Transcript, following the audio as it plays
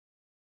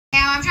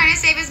I'm trying to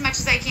save as much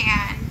as I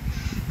can.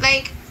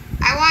 Like,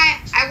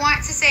 I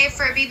want to save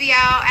for a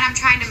BBL, and I'm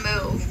trying to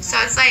move. So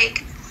it's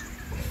like,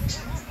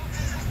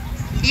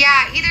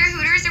 yeah, either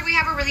Hooters or we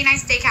have a really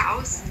nice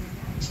steakhouse.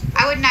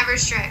 I would never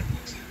strip.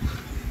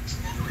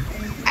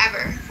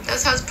 Ever.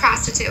 Those hoes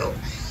prostitute.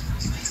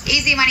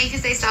 Easy money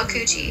because they sell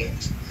coochie.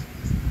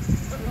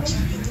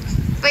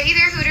 But either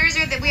Hooters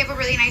or we have a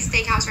really nice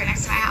steakhouse right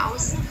next to my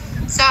house.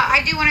 So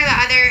I do one or the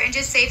other and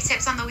just save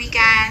tips on the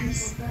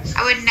weekends.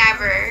 I would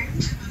never,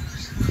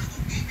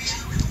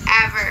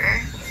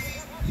 ever.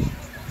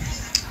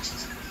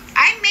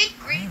 I make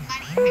great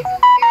money. I do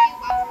very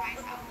well for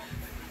myself.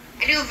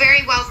 I do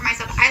very well for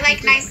myself. I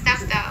like nice stuff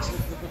though.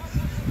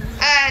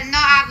 No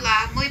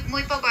habla.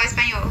 Muy poco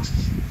español.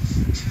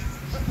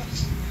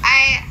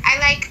 I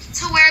like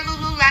to wear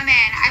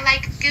Lululemon. I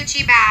like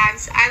Gucci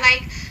bags. I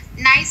like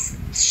nice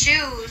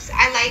shoes.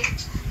 I like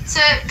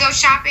to go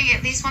shopping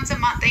at least once a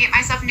month and get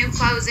myself new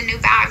clothes and new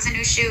bags and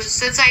new shoes.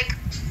 So it's like,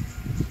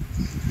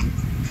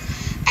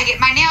 I get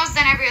my nails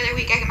done every other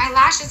week. I get my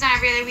lashes done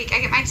every other week. I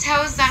get my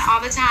toes done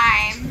all the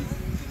time.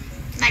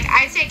 Like,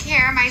 I take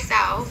care of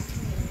myself.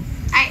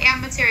 I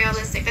am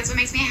materialistic. That's what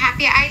makes me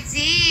happy.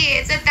 ID.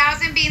 It's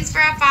 1,000 beans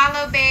for a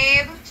follow,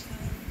 babe.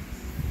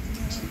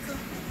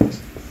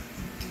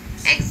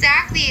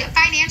 Exactly.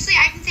 Financially,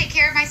 I can take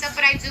care of myself,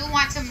 but I do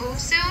want to move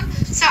soon.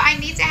 So I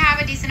need to have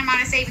a decent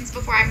amount of savings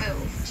before I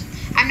move.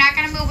 I'm not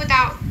going to move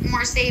without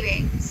more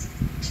savings.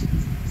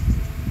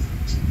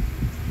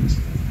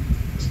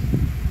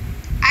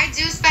 I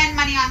do spend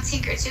money on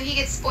Tinker too. He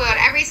gets spoiled.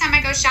 Every time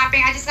I go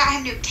shopping, I just got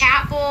him new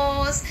cat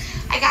bowls.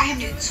 I got him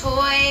new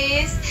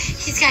toys.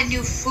 He's got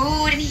new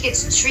food and he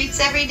gets treats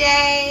every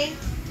day.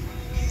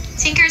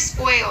 Tinker's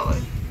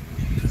spoiled.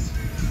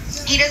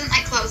 He doesn't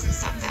like clothes and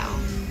stuff though.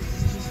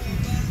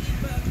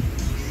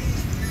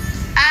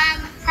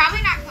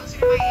 Probably not closer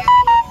to Miami.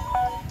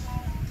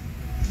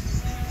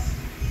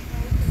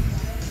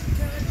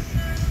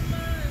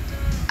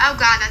 Oh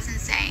God, that's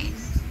insane.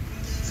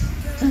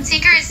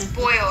 Tinker is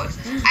spoiled.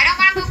 I don't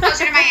want to move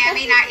closer to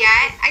Miami, not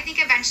yet. I think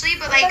eventually,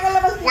 but like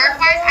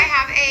work-wise, I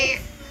have a...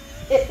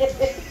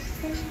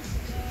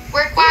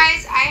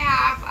 Work-wise, I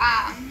have,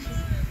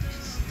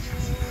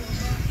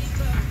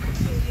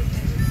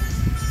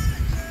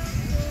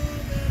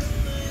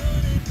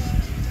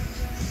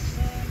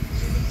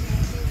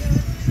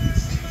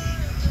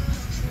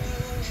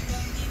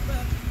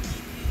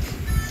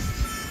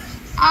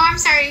 Oh, I'm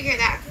sorry to hear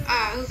that.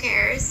 Who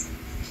cares?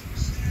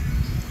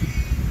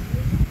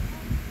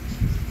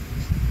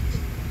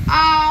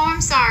 Oh, I'm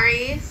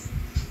sorry.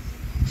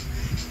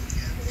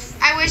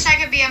 I wish I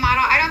could be a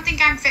model. I don't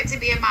think I'm fit to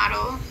be a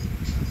model.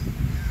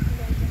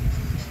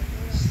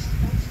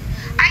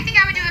 I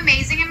think I would do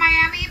amazing in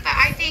Miami, but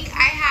I think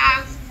I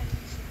have...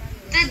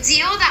 The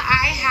deal that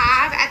I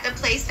have at the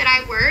place that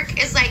I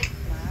work is like...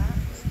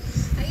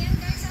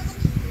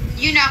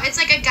 You know, it's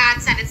like a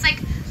godsend. It's like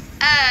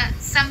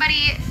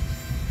somebody...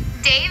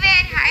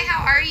 David, hi,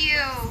 how are you?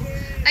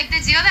 Like the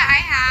deal that I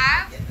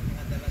have,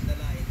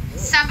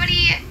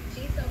 somebody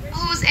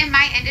who's in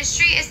my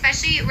industry,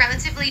 especially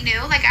relatively new,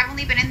 like I've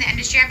only been in the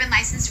industry, I've been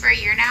licensed for a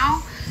year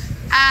now.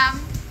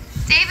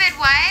 David,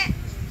 what?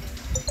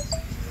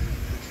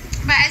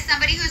 But as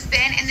somebody who's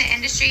been in the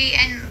industry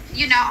and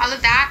you know, all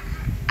of that,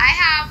 I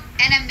have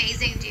an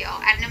amazing deal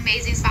at an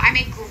amazing spot. I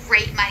make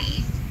great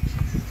money.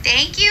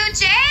 Thank you,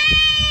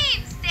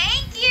 James.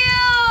 Thank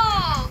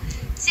you.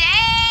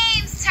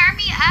 James, turn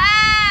me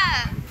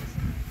up.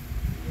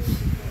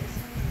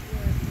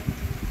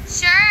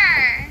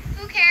 Sure.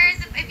 Who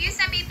cares? If you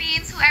send me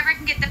beans, whoever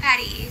can get the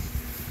petty.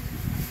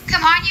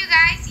 Come on, you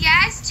guys.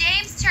 Yes,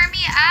 James, turn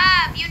me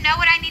up. You know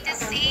what I need to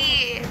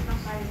see.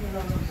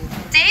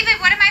 David,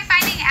 what am I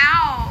finding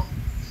out?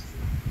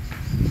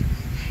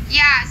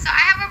 Yeah, so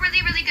I have a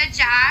really, really good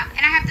job,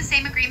 and I have the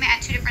same agreement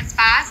at 2 different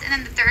spots, and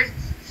then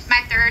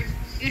my third,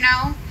 you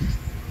know,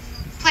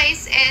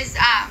 place is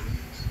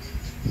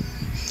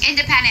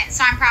independent,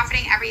 so I'm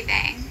profiting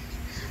everything.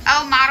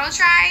 Oh, model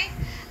try?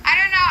 I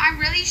don't know. I'm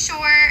really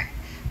sure.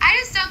 I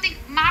just don't think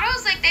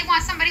models, like, they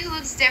want somebody who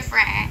looks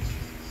different.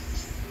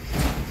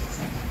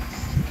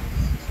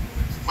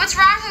 What's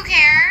wrong? Who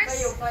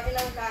cares?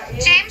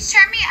 James,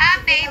 turn me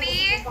up,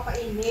 baby.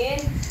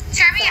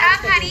 Turn me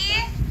up,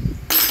 honey.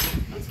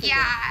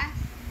 Yeah.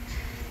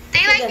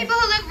 They like people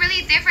who look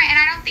really different, and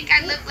I don't think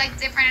I look, like,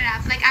 different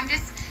enough. Like, I'm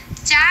just...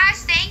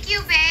 Josh, thank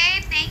you,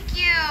 babe. Thank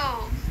you.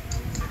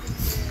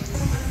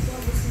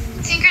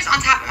 Tinker's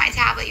on top of my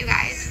tablet, you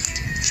guys.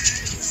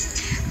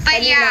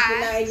 But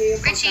yeah,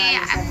 Richie,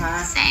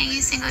 I'm saying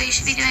you single, you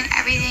should be doing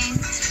everything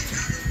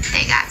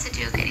they got to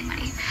do getting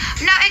money.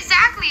 No,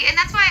 exactly. And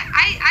that's why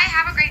I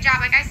have a great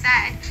job, like I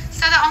said.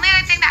 So the only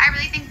other thing that I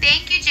really think,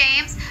 thank you,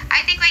 James.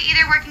 I think like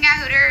either working at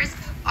Hooters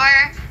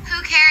or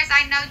who cares?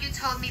 I know you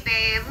told me,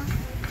 babe.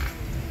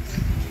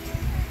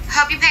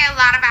 Hope you pay a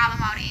lot of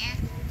alimony.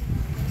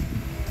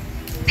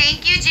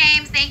 Thank you,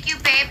 James. Thank you,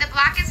 babe. The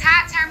block is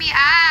hot. Turn me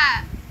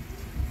up.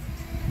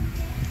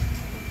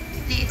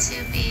 Need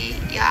to be,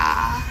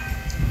 yeah.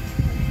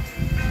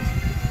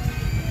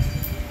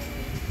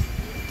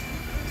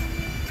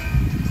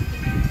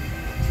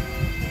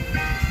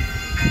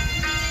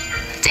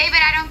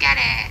 I don't get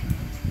it.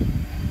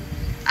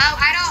 Oh,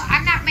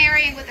 I'm not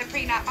marrying with a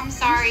prenup. I'm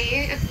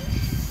sorry.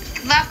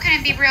 Love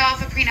couldn't be real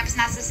if a prenup's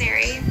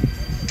necessary.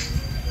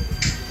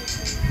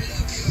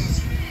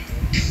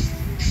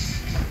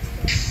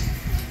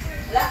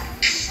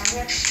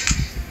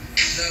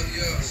 Love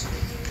yours.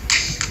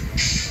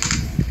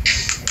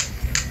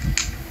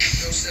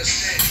 No such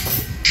thing.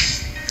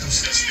 No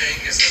such thing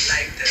as a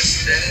life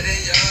that's better than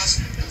yours.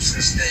 No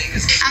such thing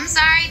as I'm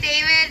sorry,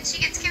 David.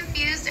 She gets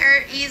confused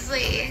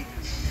easily.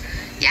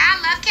 Yeah,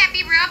 love can't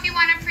be real if you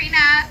want a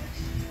prenup.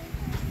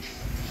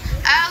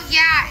 Oh,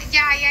 yeah.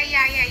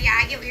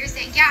 I get what you're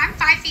saying. Yeah, I'm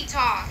 5 feet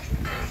tall.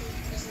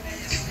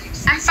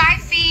 I'm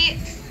 5 feet.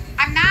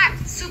 I'm not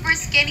super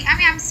skinny. I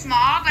mean, I'm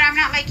small, but I'm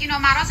not like, you know,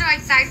 models are like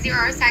size 0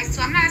 or size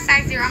 2. I'm not a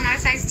size 0. I'm not a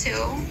size 2.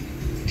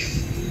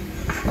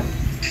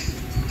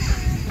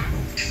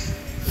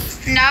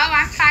 No,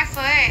 I'm 5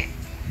 foot.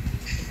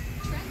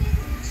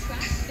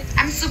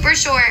 I'm super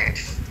short.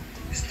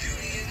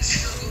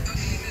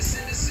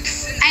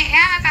 I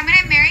am. If I'm going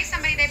to marry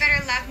somebody, they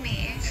better love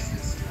me.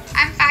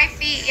 I'm 5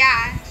 feet,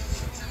 yeah.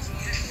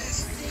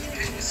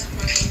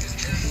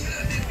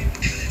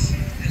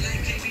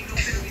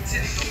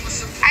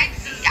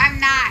 I'm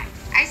not.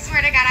 I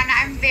swear to God, I'm not.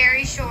 I'm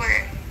very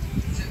short.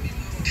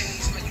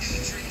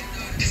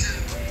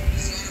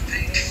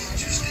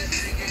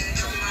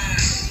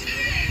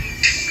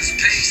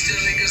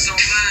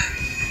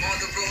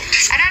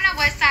 I don't know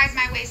what size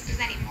my waist is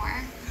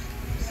anymore.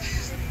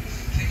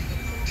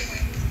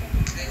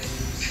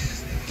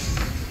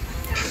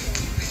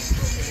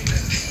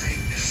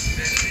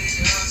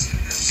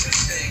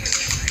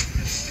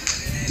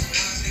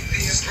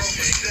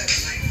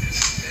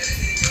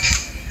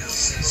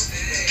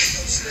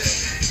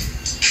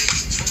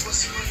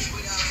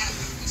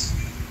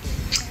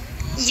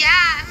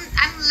 Yeah,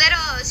 I'm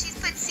little. She's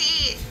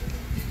petite.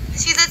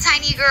 She's a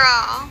tiny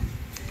girl.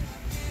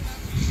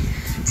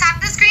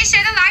 Tap the screen,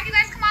 share the live. You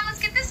guys, come on, let's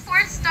get this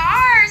 4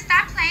 stars.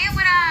 Stop playing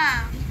with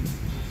them.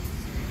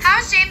 How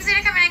is James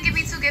gonna come in and give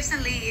me 2 gifts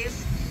and leave?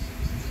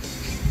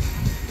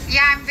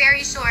 Yeah, I'm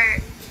very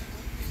short.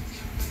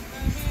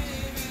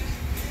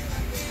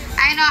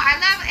 I know. I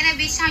love in a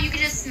beach town, you can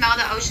just smell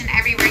the ocean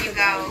everywhere you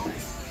go.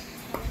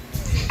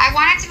 I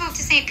wanted to move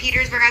to St.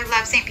 Petersburg. I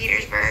love St.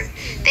 Petersburg.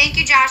 Thank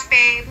you, Josh,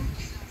 babe.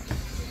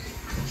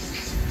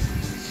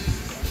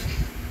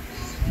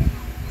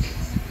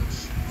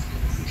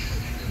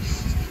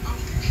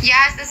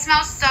 Yes, it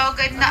smells so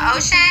good. The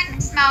ocean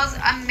smells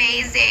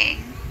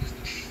amazing.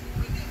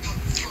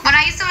 When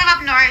I used to live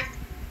up north,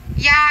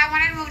 yeah, I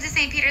wanted to move to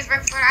St.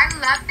 Petersburg, Florida. I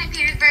love St.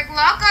 Petersburg.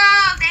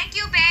 Loco, thank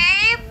you,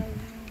 babe.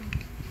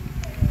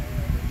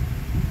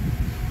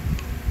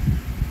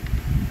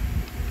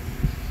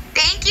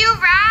 Thank you,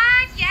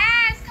 Rod.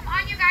 Yes, come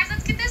on, you guys.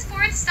 Let's get this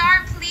 4th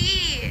star,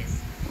 please.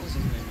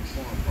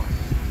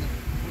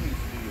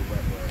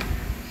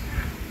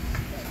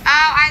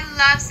 Oh, I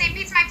love St.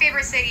 Pete's my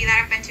favorite city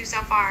that I've been to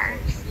so far.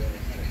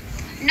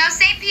 No,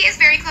 St. Pete is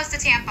very close to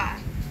Tampa.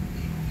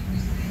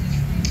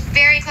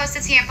 Very close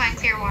to Tampa and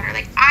Clearwater.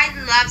 Like, I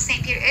love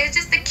St. Pete. It's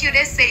just the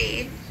cutest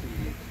city.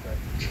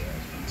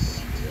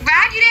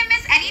 Rad, you didn't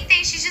miss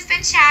anything. She's just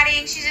been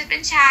chatting.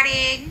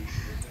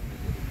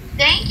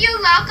 Thank you,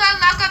 Loco.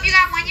 Loco, if you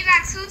got 1, you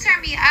got 2,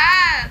 turn me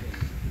up.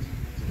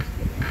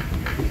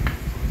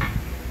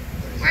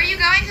 Where are you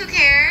going? Who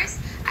cares?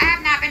 I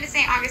have not been to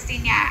St.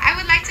 Augustine yet. I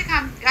would like to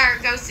come or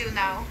go soon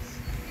though.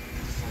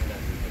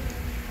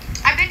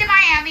 I've been to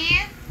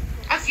Miami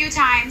a few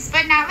times,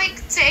 but not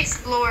like to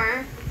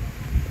explore.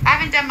 I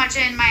haven't done much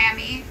in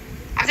Miami.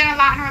 I've done a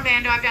lot in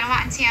Orlando. I've done a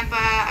lot in Tampa.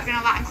 I've done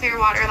a lot in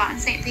Clearwater, a lot in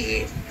St.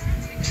 Pete.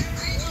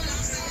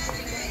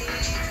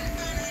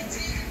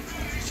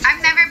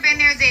 I've never been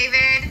there,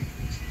 David.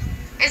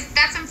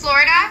 That's in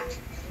Florida?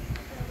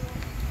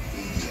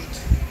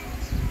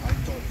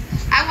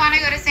 I want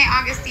to go to St.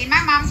 Augustine.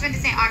 My mom's been to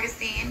St.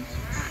 Augustine.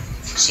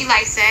 She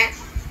likes it.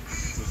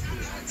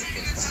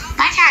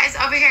 My cat is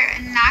over here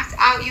and knocked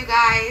out, you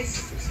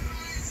guys.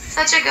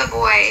 Such a good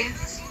boy.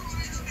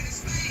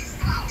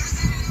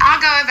 I'll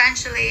go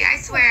eventually, I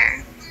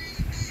swear.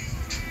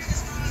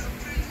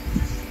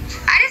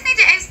 I just need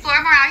to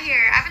explore more out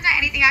here. I haven't done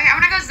anything out here. I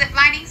want to go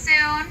ziplining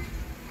soon.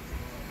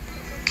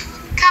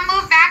 Come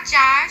move back,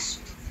 Josh.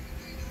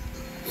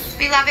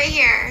 We love it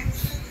here.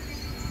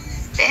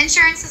 The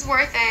insurance is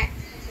worth it.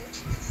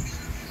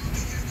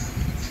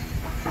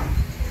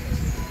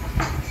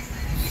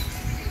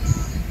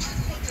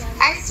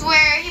 I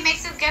swear, he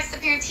makes his guest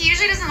appearance. He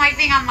usually doesn't like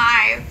being on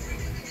live.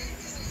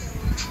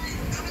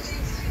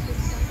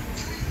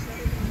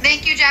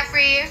 Thank you,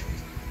 Jeffrey.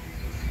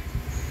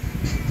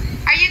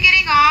 Are you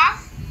getting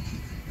off?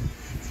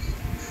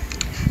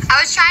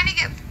 I was trying to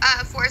get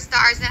 4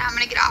 stars, and I'm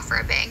going to get off for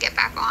a bit and get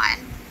back on.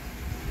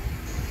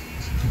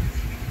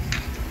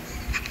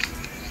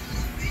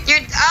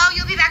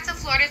 You'll be back to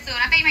Florida soon.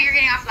 I thought you meant you're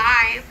getting off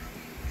live.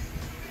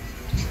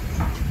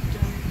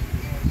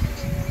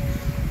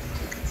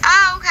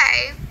 Oh,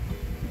 okay.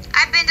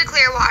 I've been to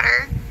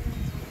Clearwater.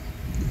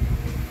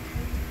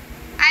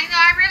 I know,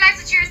 I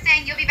realized what you were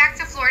saying. You'll be back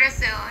to Florida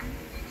soon.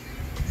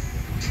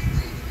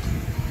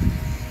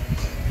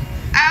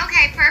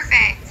 Okay,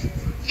 perfect.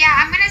 Yeah,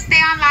 I'm going to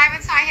stay on live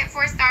until I hit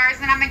 4 stars,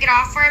 then I'm going to get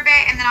off for a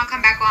bit, and then I'll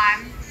come back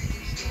on.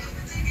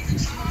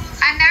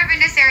 I've never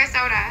been to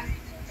Sarasota.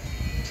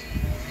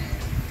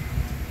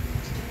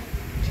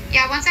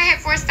 Yeah, once I hit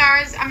 4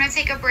 stars, I'm going to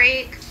take a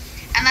break.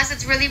 Unless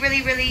it's really,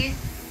 really, really...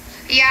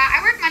 Yeah,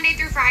 I work Monday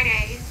through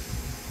Friday.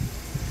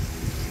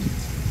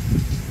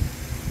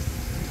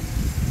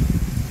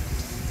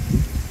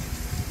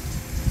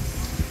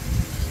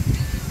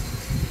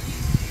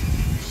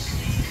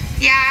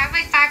 Yeah, I have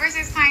like 5 or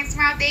 6 clients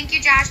tomorrow. Thank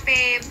you, Josh,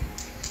 babe.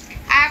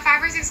 I have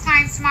 5 or 6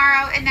 clients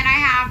tomorrow, and then I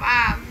have,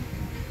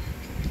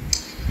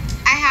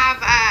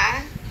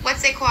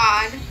 what's it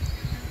called?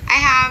 I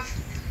have,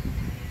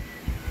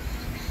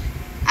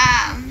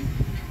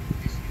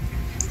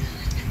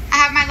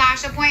 my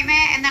lash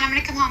appointment, and then I'm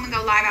going to come home and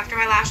go live after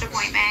my lash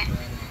appointment.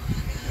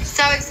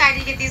 So excited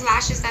to get these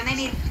lashes done. They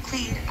need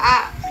cleaned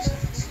up.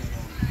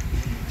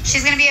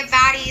 She's going to be a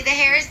baddie. The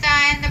hair is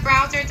done. The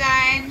brows are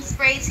done.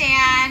 Spray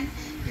tan.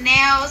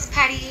 Nails,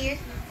 pedi.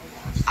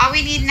 All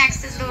we need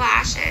next is the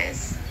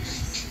lashes.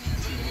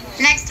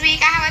 Next week,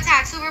 I have a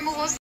tattoo removal